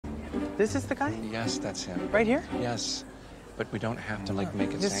This is the guy? Yes, that's him. Right here? Yes, but we don't have to, like,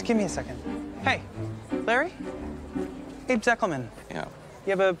 make it Just sing. give me a second. Hey, Larry? Hey, Zeckelman. Yeah.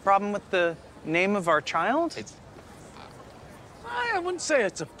 You have a problem with the name of our child? I wouldn't say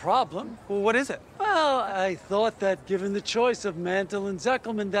it's a problem. Well, what is it? Well, I thought that given the choice of Mantle and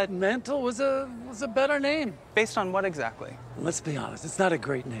Zeckelman, that Mantle was a better name. Based on what exactly? Let's be honest, it's not a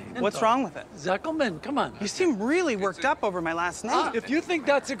great name. What's wrong with it? Zeckelman, come on. You seem really worked up over my last name. If you think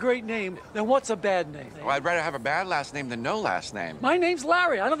that's a great name, then what's a bad name? Well, I'd rather have a bad last name than no last name. My name's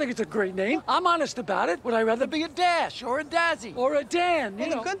Larry. I don't think it's a great name. I'm honest about it. Would I rather be a Dash or a Dazzy or a Dan? Well,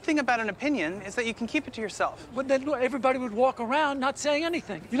 the good thing about an opinion is that you can keep it to yourself. But then everybody would walk around not saying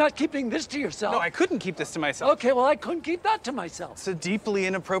anything. You're not keeping this to yourself. No, I couldn't keep this to myself. Okay, well, I couldn't keep that to myself. It's a deeply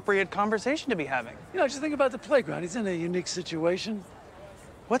inappropriate conversation to be having. You know, just think about the playground. He's in a unique situation.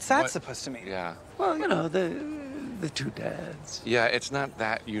 What's that supposed to mean? Yeah. Well, you know, the two dads. Yeah, it's not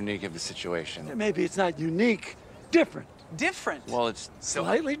that unique of a situation. Maybe it's not unique, different. Different? Well, it's...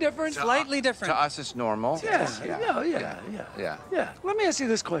 Slightly different? Slightly different. To us, it's normal. Yeah. Let me ask you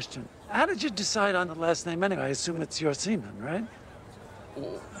this question. How did you decide on the last name anyway? I assume it's your semen, right?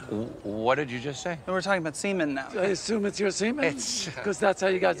 What did you just say? We're talking about semen now. I assume it's your semen? It's... Because that's how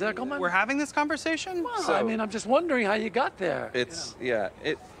you got Zeckelman? We're having this conversation? Well, I mean, I'm just wondering how you got there. It's,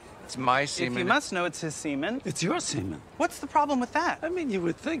 it's my semen. If you must know it's his semen. It's your semen. What's the problem with that? I mean, you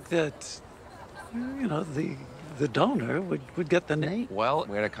would think that, you know, the donor would get the name. Well,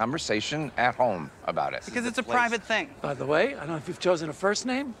 we had a conversation at home about it. Because it's a private thing. By the way, I don't know if you've chosen a first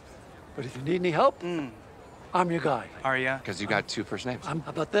name, but if you need any help, I'm your guy. Are ya? Because you got two first names. How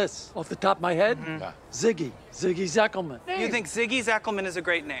about this? Off the top of my head, Ziggy Zeckelman. You think Ziggy Zeckelman is a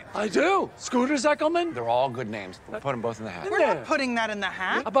great name? I do. Scooter Zeckelman? They're all good names. We'll put them both in the hat. We're not putting that in the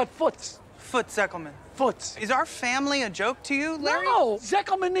hat. How about Foots? Foot Zeckelman. Foots. Is our family a joke to you, Larry? No!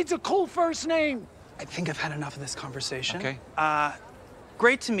 Zeckelman needs a cool first name. I think I've had enough of this conversation. Okay.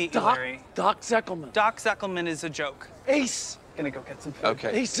 Great to meet you, Larry. Doc Zeckelman. Doc Zeckelman is a joke. Ace. Gonna go get some food.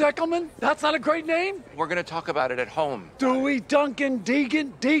 Okay. Ace Zeckelman? That's not a great name? We're going to talk about it at home. Dewey Duncan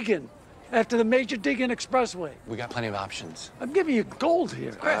Deegan. After the Major Deegan Expressway. We got plenty of options. I'm giving you gold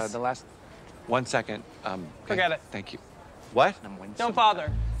here. Chris. The last... 1 second. Okay. Forget it. Thank you. What? Don't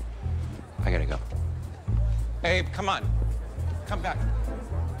bother. I gotta go. Babe, come on. Come back.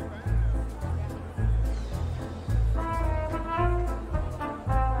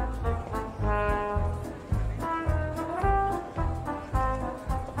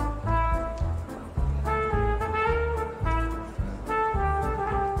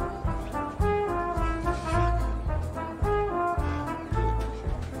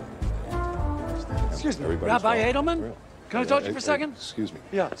 Excuse me, Everybody's Rabbi fine. Edelman? Can I talk to you for a second? Excuse me.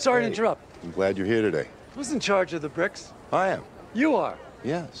 Yeah, sorry to Hey, interrupt. I'm glad you're here today. Who's in charge of the bricks? I am. You are.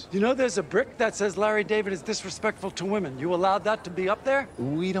 Yes. You know there's a brick that says Larry David is disrespectful to women. You allowed that to be up there?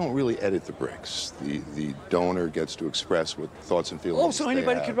 We don't really edit the bricks. The donor gets to express what thoughts and feelings. Oh, so they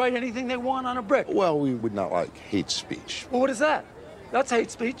anybody have. could write anything they want on a brick? Well, we would not like hate speech. Well, what is that? That's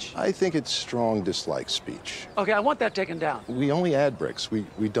hate speech. I think it's strong dislike speech. Okay, I want that taken down. We only add bricks. We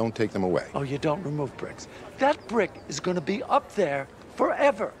don't take them away. Oh, you don't remove bricks. That brick is going to be up there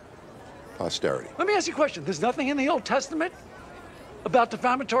forever. Posterity. Let me ask you a question. There's nothing in the Old Testament about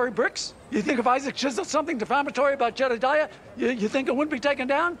defamatory bricks? You think if Isaac chiseled something defamatory about Jedediah, you think it wouldn't be taken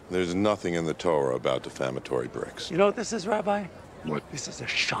down? There's nothing in the Torah about defamatory bricks. You know what this is, Rabbi? What? This is a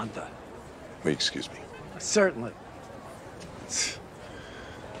shanda. Excuse me. Certainly.